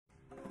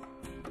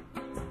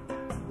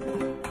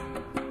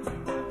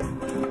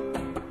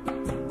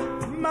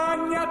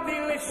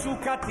Magnatele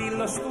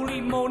sucatelo stu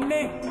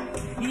limone,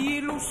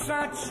 ilu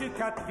sace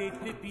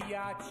catete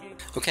piace.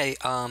 Okay,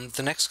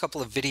 the next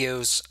couple of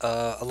videos,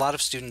 a lot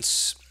of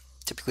students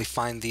typically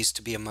find these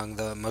to be among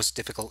the most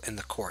difficult in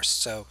the course.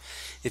 So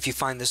if you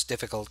find this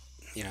difficult,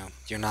 you know,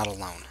 you're not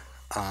alone.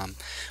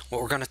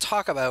 What we're going to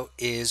talk about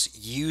is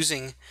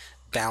using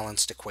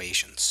balanced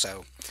equations.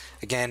 So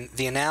again,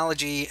 the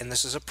analogy, and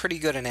this is a pretty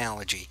good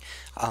analogy,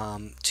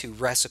 to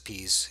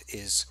recipes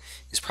is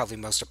probably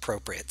most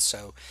appropriate.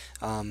 So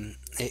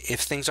if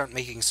things aren't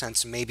making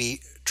sense,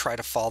 maybe try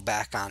to fall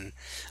back on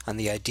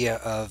the idea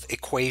of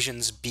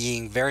equations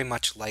being very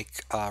much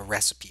like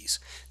recipes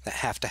that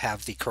have to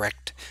have the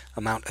correct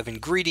amount of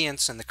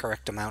ingredients and the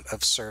correct amount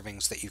of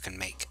servings that you can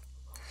make.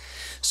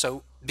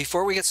 So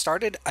before we get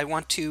started, I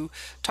want to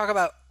talk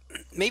about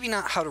maybe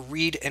not how to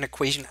read an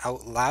equation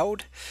out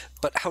loud,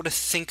 but how to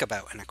think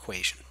about an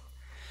equation.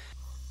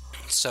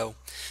 So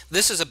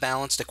this is a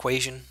balanced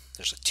equation.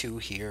 There's a 2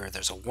 here,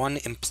 there's a 1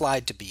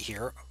 implied to be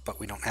here, but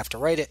we don't have to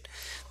write it.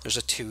 There's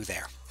a 2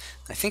 there.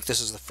 I think this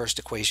is the first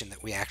equation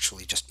that we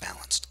actually just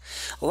balanced.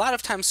 A lot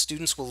of times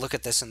students will look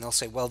at this and they'll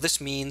say, well,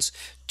 this means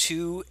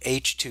 2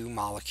 H2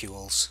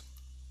 molecules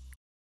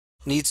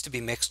needs to be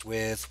mixed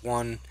with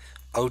 1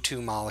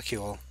 O2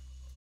 molecule,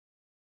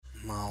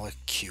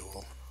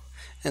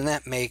 and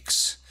that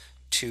makes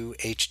 2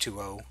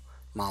 H2O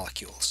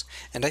molecules.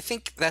 And I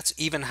think that's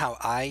even how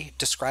I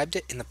described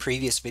it in the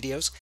previous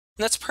videos.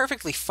 And that's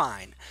perfectly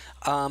fine,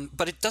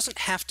 but it doesn't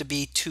have to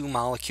be 2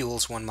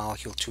 molecules, 1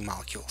 molecule, 2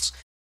 molecules.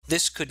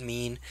 This could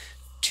mean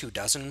 2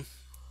 dozen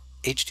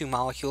H2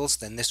 molecules,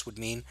 then this would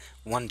mean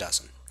 1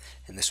 dozen,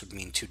 and this would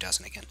mean 2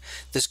 dozen again.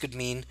 This could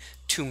mean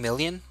 2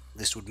 million,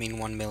 this would mean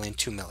 1 million,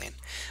 2 million.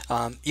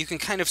 You can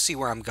kind of see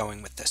where I'm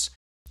going with this.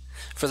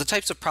 For the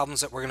types of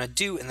problems that we're going to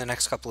do in the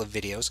next couple of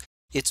videos,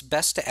 it's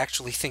best to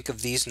actually think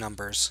of these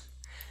numbers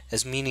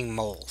as meaning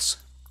moles.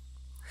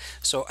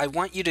 So I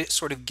want you to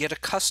sort of get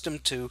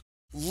accustomed to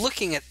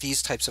looking at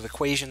these types of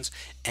equations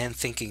and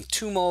thinking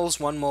 2 moles,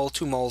 1 mole,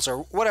 2 moles, or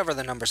whatever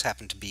the numbers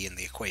happen to be in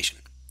the equation.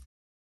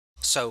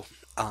 So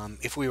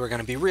if we were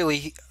going to be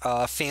really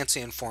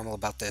fancy and formal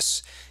about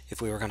this,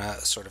 if we were going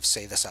to sort of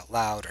say this out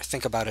loud or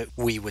think about it,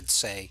 we would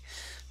say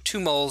 2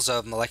 moles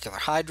of molecular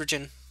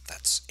hydrogen,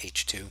 that's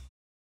H2,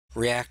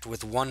 react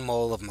with 1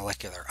 mole of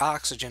molecular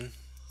oxygen,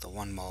 the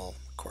 1 mole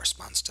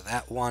corresponds to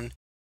that 1,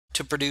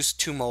 to produce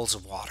 2 moles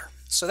of water.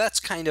 So that's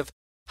kind of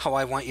how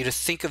I want you to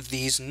think of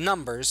these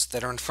numbers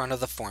that are in front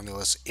of the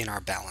formulas in our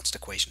balanced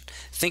equation.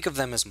 Think of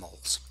them as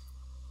moles.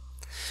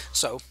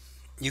 So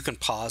you can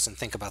pause and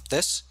think about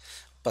this,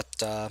 but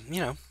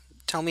you know,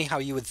 tell me how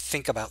you would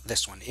think about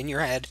this one in your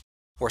head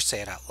or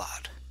say it out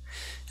loud.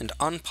 And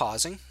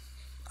unpausing,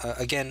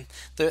 again,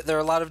 there are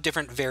a lot of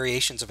different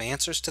variations of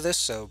answers to this,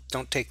 so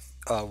don't take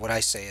what I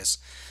say as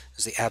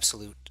the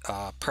absolute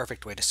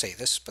perfect way to say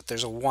this, but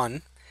there's a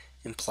 1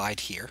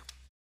 implied here.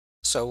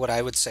 So what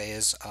I would say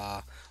is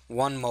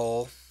 1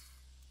 mole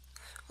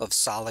of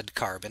solid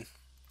carbon,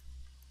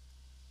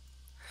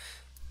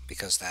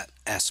 because that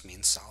S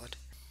means solid,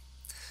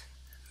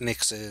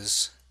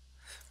 mixes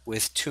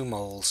with 2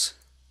 moles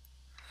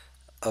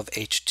of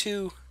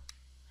H2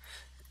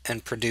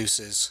 and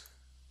produces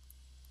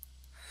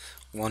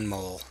 1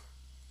 mole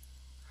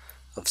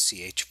of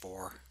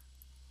CH4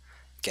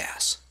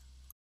 gas.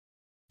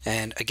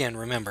 And again,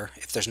 remember,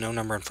 if there's no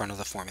number in front of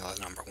the formula,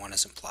 number 1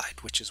 is implied,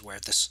 which is where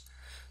this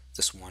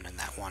 1 and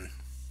that 1,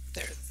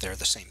 they're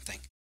the same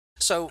thing.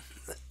 So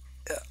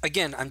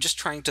again, I'm just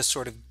trying to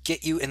sort of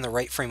get you in the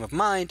right frame of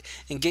mind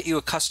and get you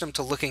accustomed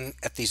to looking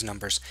at these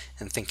numbers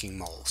and thinking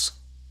moles.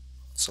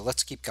 So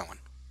let's keep going.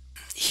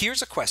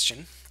 Here's a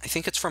question. I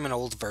think it's from an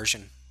old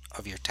version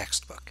of your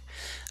textbook.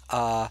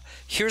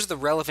 Here's the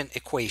relevant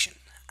equation.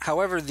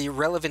 However, the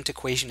relevant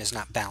equation is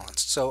not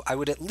balanced. So I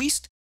would at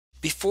least,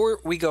 before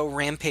we go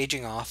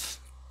rampaging off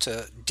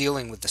to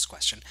dealing with this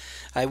question,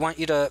 I want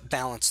you to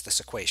balance this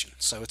equation.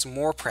 So it's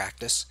more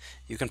practice.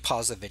 You can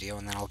pause the video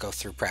and then I'll go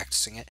through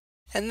practicing it.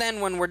 And then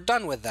when we're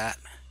done with that,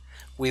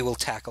 we will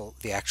tackle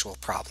the actual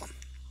problem.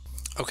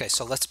 Okay,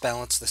 so let's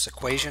balance this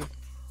equation.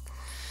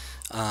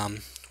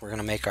 We're going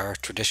to make our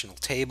traditional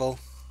table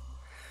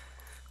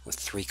with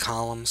 3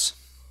 columns.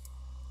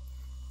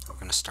 We're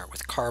going to start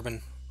with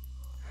carbon.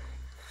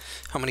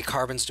 How many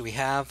carbons do we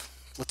have?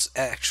 Let's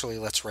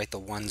write the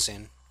 1s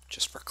in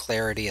just for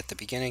clarity at the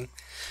beginning.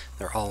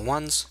 They're all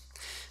 1s.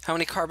 How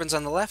many carbons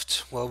on the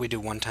left? Well, we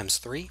do 1 times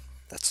 3.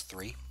 That's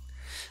 3.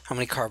 How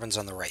many carbons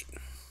on the right?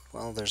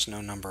 Well, there's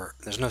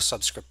no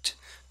subscript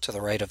to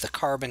the right of the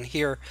carbon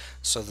here,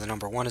 so the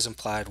number 1 is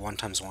implied. 1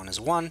 times 1 is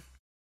 1.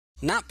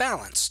 Not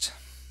balanced.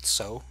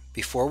 So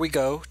before we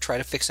go try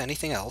to fix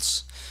anything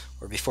else,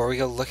 or before we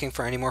go looking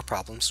for any more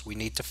problems, we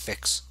need to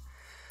fix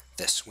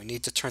this. We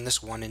need to turn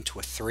this 1 into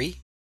a 3.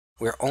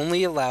 We're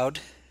only allowed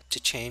to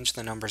change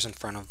the numbers in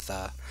front of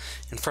the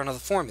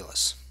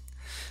formulas.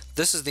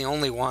 This is the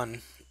only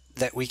one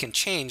that we can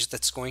change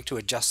that's going to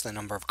adjust the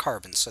number of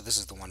carbons, so this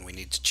is the one we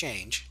need to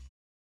change.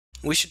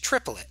 We should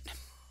triple it,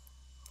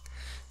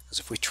 because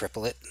if we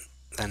triple it,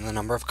 then the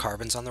number of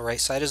carbons on the right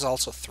side is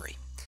also 3.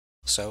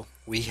 So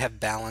we have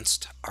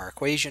balanced our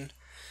equation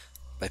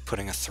by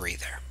putting a 3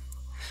 there.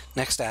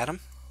 Next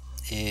atom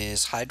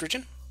is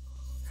hydrogen.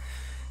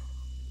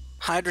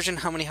 Hydrogen,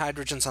 how many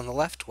hydrogens on the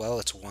left? Well,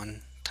 it's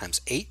 1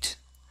 times 8.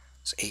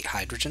 It's 8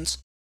 hydrogens.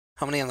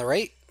 How many on the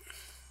right?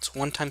 It's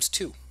 1 times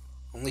 2.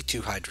 Only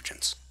 2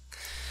 hydrogens.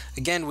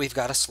 Again, we've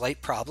got a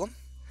slight problem.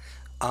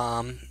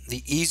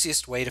 The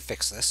easiest way to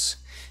fix this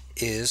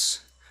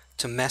is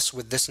to mess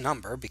with this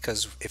number,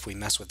 because if we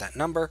mess with that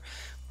number,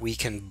 we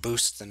can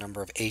boost the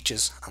number of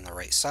H's on the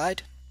right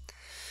side.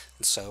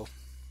 And so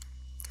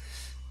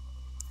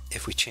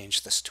if we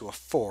change this to a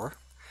 4,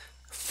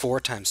 4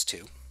 times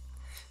 2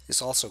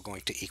 is also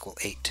going to equal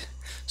 8.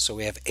 So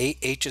we have 8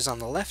 H's on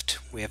the left,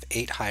 we have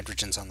 8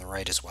 hydrogens on the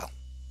right as well.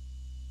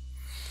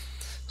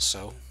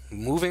 So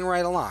moving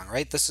right along,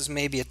 right? This is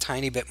maybe a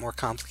tiny bit more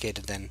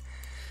complicated than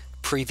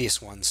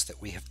previous ones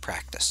that we have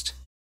practiced.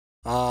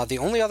 The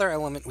only other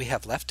element we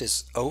have left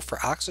is O for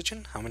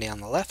oxygen. How many on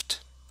the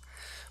left?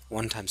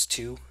 1 times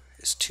 2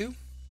 is 2.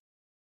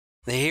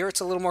 Now here it's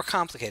a little more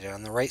complicated.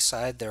 On the right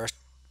side,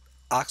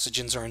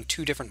 oxygens are in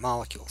 2 different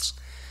molecules.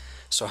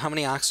 So how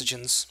many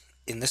oxygens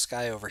in this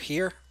guy over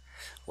here?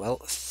 Well,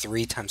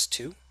 3 times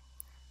 2,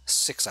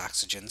 6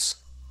 oxygens.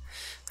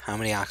 How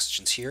many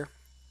oxygens here?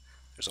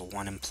 There's a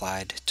 1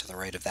 implied to the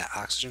right of that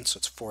oxygen, so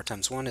it's 4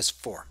 times 1 is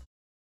 4.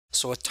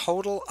 So a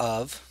total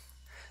of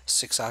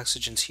 6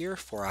 oxygens here,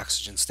 4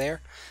 oxygens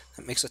there.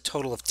 That makes a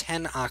total of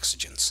 10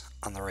 oxygens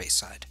on the right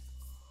side.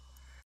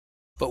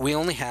 But we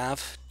only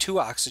have 2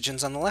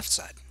 oxygens on the left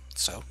side,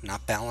 so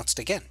not balanced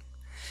again.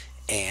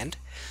 And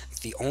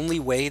the only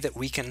way that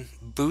we can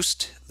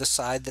boost the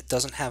side that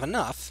doesn't have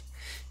enough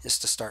is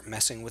to start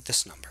messing with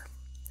this number.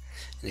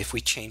 And if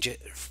we change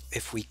it,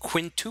 if we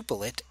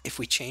quintuple it, if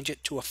we change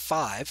it to a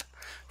 5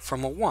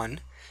 from a 1,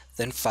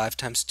 then 5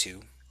 times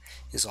 2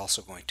 is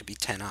also going to be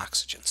 10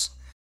 oxygens.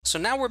 So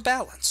now we're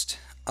balanced.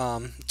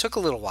 It took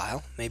a little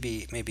while,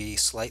 maybe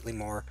slightly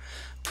more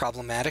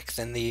problematic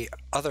than the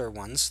other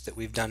ones that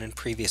we've done in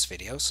previous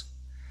videos,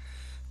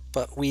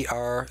 but we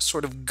are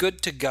sort of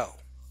good to go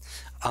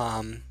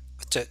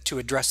to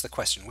address the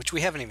question, which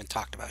we haven't even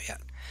talked about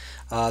yet.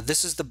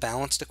 This is the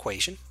balanced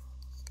equation.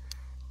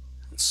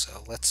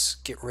 So let's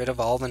get rid of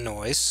all the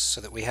noise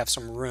so that we have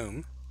some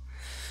room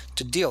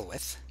to deal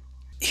with.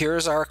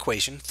 Here's our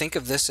equation. Think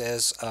of this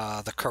as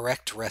the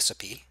correct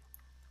recipe.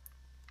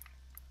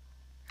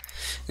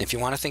 And if you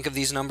want to think of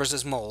these numbers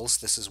as moles,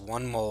 this is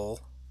 1 mole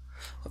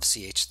of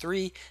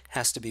CH3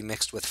 has to be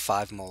mixed with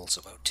 5 moles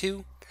of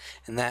O2,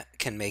 and that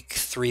can make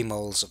 3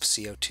 moles of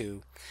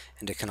CO2,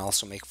 and it can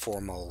also make 4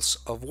 moles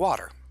of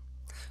water.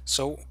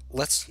 So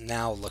let's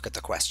now look at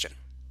the question.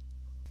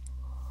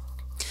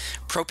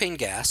 Propane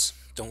gas,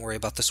 don't worry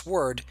about this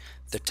word,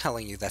 they're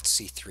telling you that's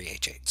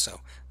C3H8.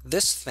 So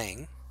this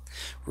thing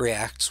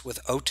reacts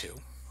with O2,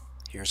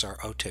 here's our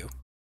O2,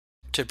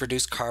 to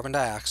produce carbon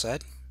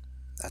dioxide.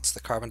 That's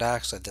the carbon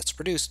dioxide that's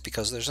produced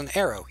because there's an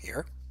arrow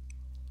here.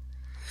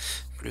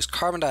 Produce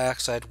carbon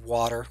dioxide,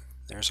 water,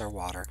 there's our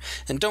water.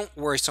 And don't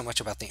worry so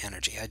much about the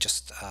energy. I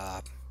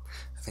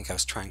think I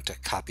was trying to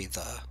copy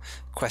the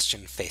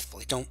question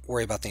faithfully. Don't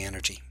worry about the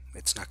energy.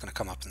 It's not going to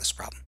come up in this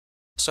problem.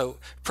 So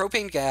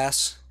propane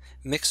gas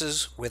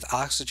mixes with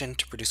oxygen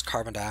to produce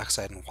carbon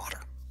dioxide and water.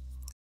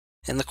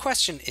 And the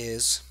question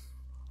is,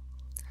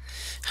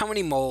 how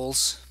many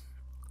moles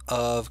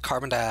of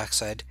carbon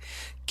dioxide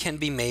can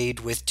be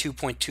made with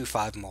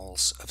 2.25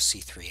 moles of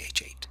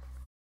C3H8?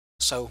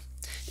 So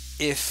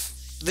if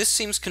this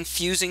seems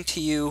confusing to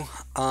you,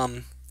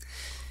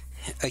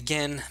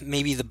 again,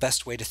 maybe the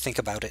best way to think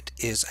about it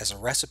is as a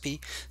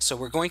recipe. So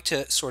we're going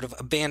to sort of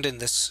abandon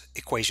this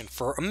equation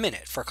for a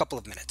minute, for a couple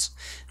of minutes,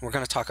 and we're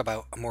going to talk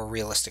about a more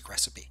realistic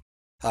recipe.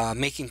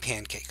 Making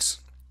pancakes.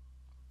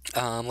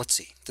 Let's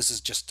see, this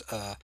is just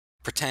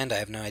pretend. I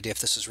have no idea if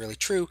this is really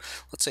true.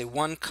 Let's say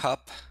 1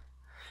 cup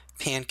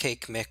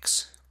pancake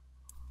mix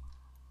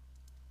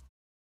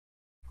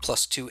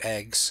plus 2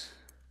 eggs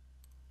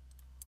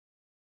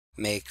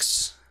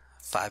makes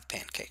 5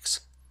 pancakes.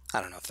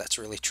 I don't know if that's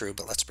really true,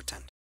 but let's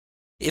pretend.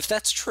 If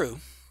that's true,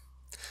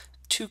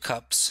 2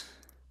 cups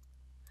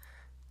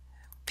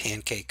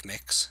pancake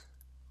mix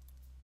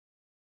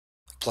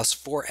plus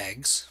 4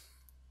 eggs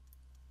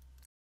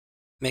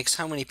makes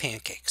how many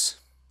pancakes?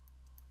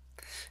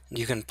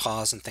 You can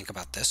pause and think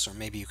about this, or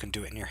maybe you can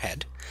do it in your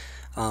head.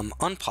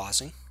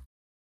 Unpausing,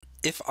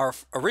 if our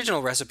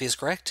original recipe is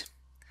correct,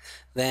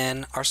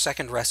 then our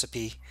second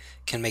recipe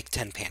can make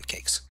 10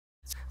 pancakes.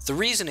 The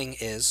reasoning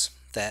is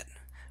that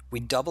we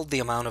doubled the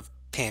amount of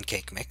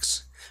pancake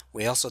mix,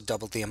 we also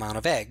doubled the amount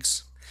of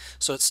eggs,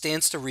 so it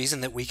stands to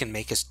reason that we can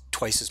make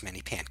twice as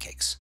many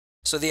pancakes.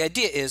 So the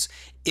idea is,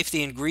 if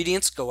the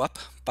ingredients go up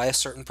by a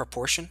certain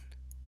proportion,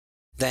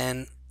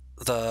 then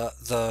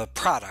the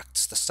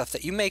products, the stuff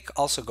that you make,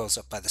 also goes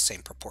up by the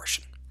same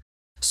proportion.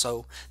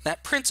 So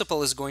that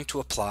principle is going to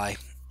apply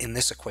in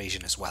this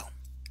equation as well.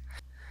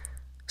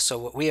 So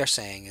what we are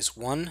saying is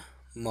 1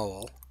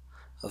 mole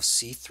of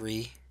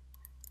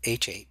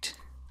C3H8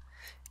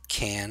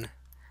 can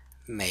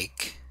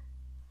make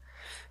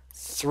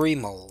 3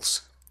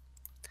 moles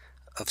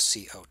of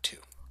CO2.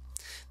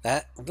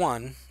 That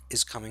 1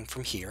 is coming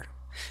from here,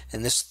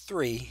 and this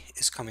 3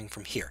 is coming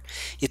from here.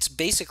 It's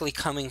basically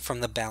coming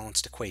from the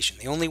balanced equation.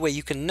 The only way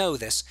you can know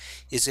this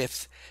is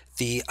if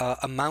the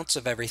amounts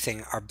of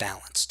everything are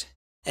balanced.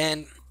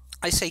 And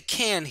I say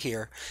can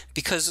here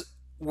because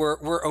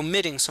we're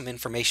omitting some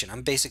information.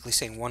 I'm basically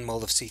saying 1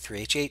 mole of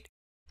C3H8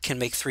 can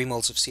make 3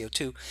 moles of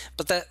CO2,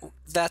 but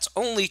that's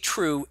only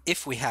true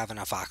if we have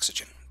enough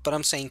oxygen. But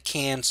I'm saying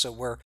can, so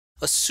we're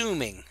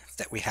assuming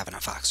that we have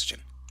enough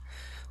oxygen.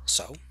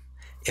 So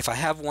if I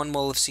have 1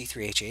 mole of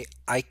C3H8,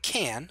 I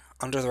can,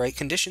 under the right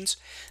conditions,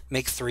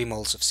 make 3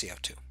 moles of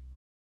CO2.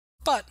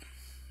 But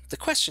the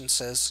question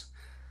says,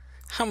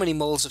 how many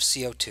moles of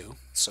CO2,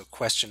 so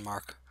question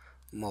mark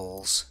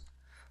moles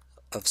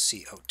of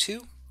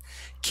CO2,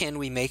 can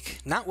we make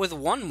not with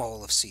 1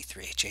 mole of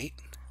C3H8,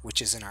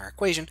 which is in our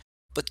equation,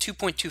 but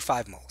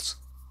 2.25 moles.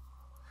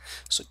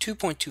 So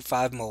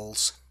 2.25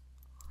 moles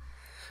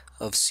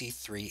of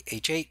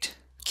C3H8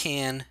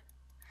 can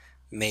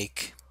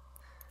make,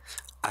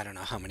 I don't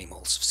know how many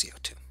moles of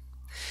CO2.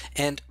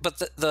 But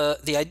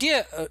the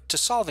idea to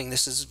solving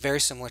this is very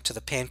similar to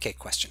the pancake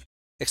question,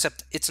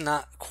 except it's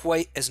not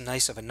quite as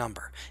nice of a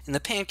number. In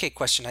the pancake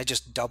question, I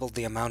just doubled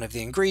the amount of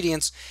the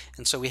ingredients,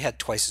 and so we had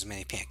twice as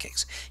many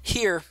pancakes.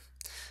 Here,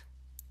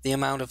 the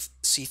amount of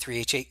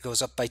C3H8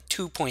 goes up by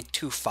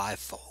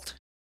 2.25-fold.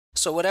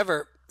 So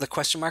whatever the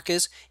question mark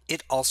is,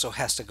 it also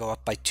has to go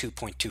up by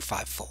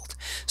 2.25-fold.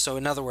 So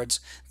in other words,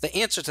 the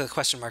answer to the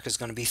question mark is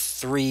going to be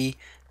 3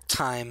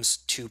 times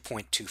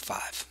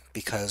 2.25,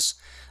 because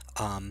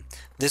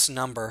this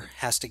number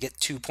has to get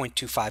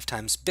 2.25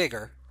 times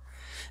bigger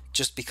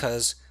just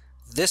because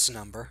this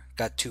number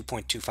got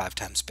 2.25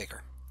 times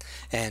bigger.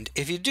 And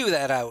if you do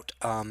that out,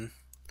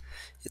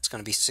 it's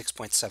going to be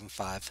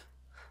 6.75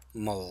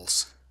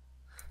 moles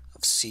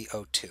of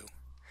CO2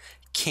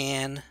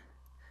 can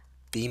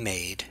be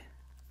made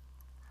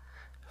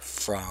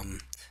from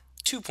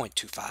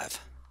 2.25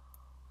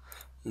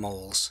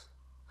 moles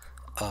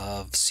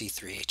of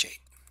C3H8.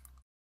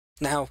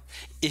 Now,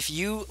 if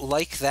you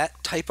like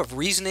that type of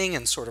reasoning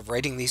and sort of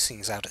writing these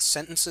things out as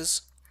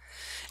sentences,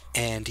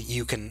 and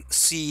you can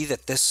see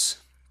that this,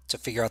 to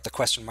figure out the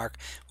question mark,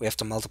 we have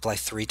to multiply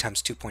 3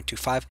 times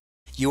 2.25,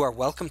 you are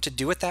welcome to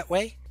do it that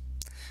way.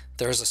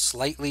 There is a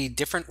slightly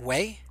different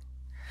way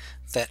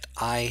that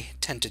I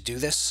tend to do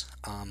this.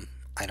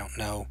 I don't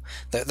know.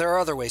 There are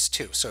other ways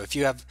too. So if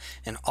you have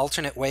an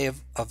alternate way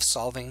of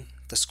solving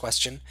this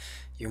question,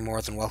 you're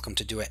more than welcome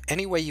to do it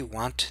any way you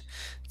want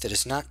that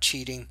is not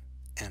cheating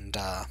and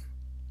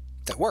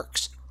that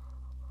works.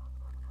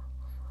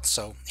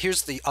 So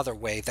here's the other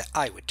way that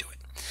I would do it.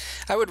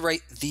 I would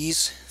write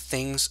these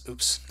things,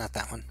 oops, not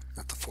that one,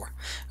 not the 4.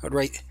 I would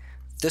write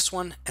this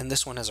one and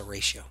this one as a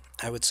ratio.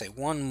 I would say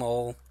 1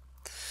 mole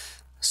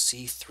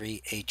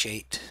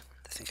C3H8.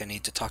 I think I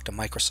need to talk to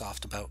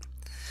Microsoft about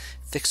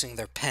fixing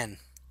their pen.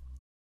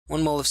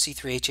 1 mole of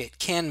C3H8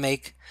 can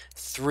make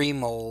 3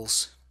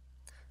 moles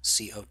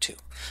CO2.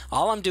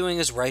 All I'm doing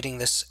is writing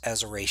this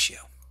as a ratio.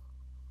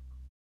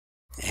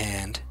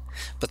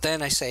 But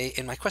then I say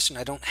in my question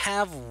I don't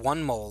have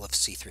 1 mole of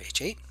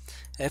C3H8,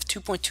 I have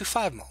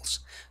 2.25 moles.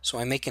 So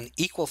I make an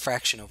equal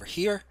fraction over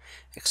here,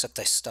 except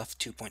I stuff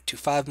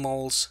 2.25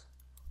 moles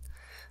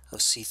of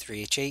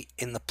C3H8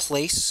 in the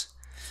place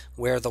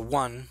where the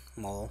 1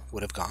 mole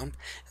would have gone,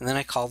 and then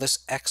I call this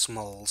X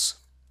moles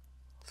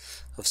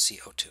of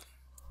CO2.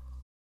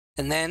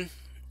 And then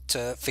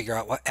to figure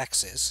out what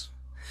X is,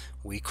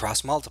 we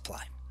cross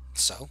multiply.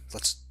 So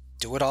let's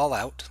do it all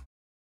out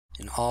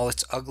in all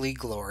its ugly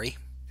glory.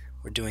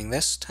 We're doing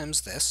this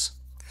times this.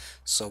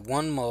 So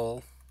 1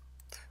 mole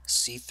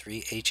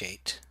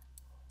C3H8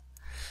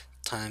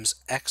 times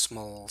X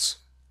moles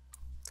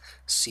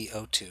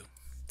CO2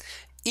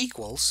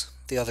 equals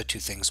the other two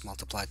things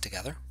multiplied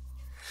together,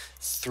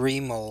 3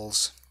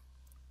 moles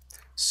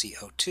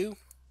CO2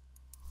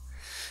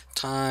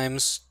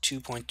 times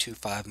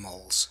 2.25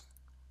 moles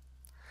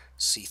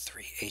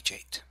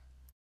C3H8.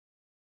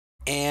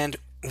 And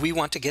we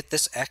want to get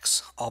this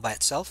X all by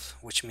itself,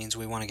 which means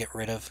we want to get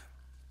rid of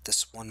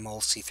this 1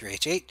 mole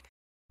C3H8.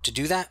 To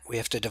do that, we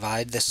have to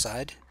divide this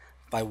side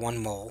by 1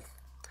 mole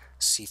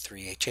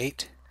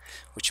C3H8,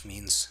 which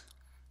means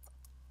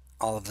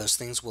all of those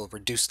things will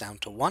reduce down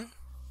to 1.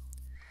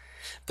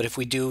 But if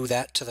we do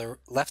that to the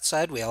left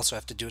side, we also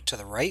have to do it to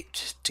the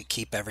right to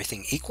keep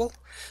everything equal.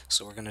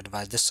 So we're going to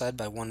divide this side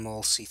by 1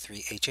 mole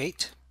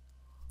C3H8.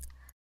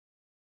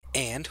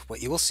 And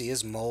what you will see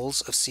is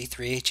moles of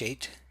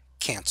C3H8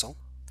 cancel.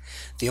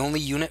 The only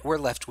unit we're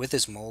left with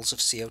is moles of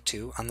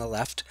CO2 on the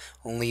left.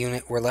 Only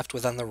unit we're left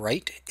with on the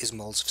right is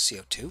moles of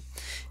CO2.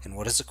 And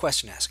what is the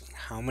question asking?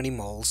 How many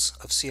moles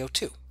of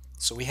CO2?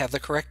 So we have the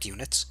correct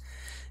units.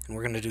 And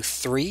we're going to do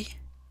 3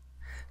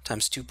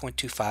 times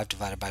 2.25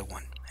 divided by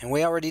 1. And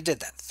we already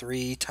did that.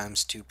 3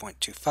 times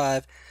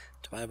 2.25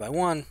 divided by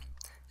 1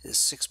 is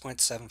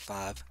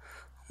 6.75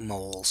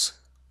 moles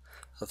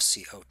of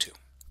CO2.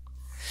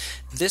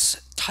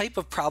 This type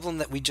of problem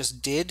that we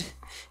just did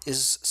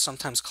is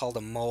sometimes called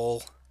a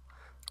mole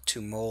to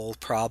mole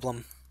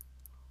problem.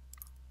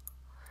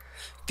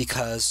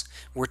 because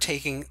we're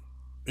taking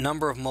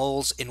number of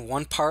moles in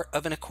one part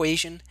of an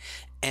equation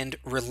and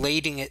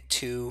relating it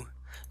to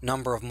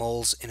number of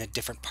moles in a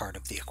different part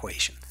of the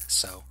equation.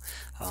 So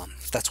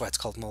that's why it's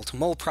called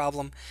mole-to-mole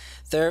problem.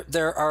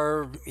 There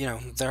are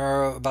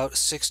about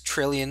 6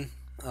 trillion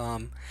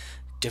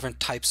different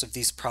types of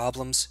these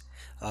problems.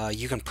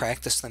 You can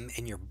practice them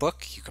in your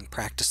book. You can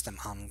practice them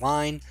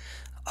online.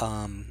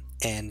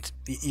 And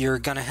you're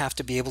going to have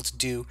to be able to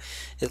do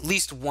at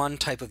least one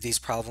type of these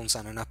problems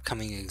on an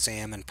upcoming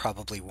exam and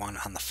probably one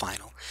on the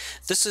final.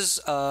 This is,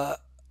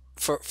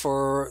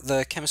 for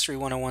the Chemistry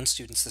 101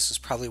 students, this is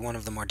probably one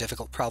of the more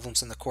difficult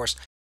problems in the course.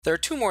 There are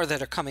 2 more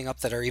that are coming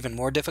up that are even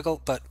more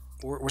difficult, but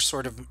we're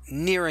sort of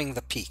nearing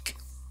the peak.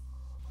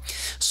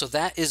 So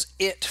that is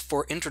it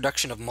for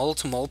introduction of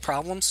mole-to-mole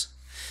problems.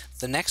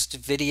 The next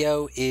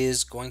video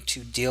is going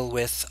to deal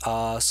with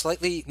a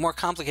slightly more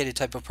complicated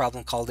type of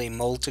problem called a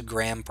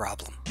mole-to-gram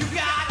problem.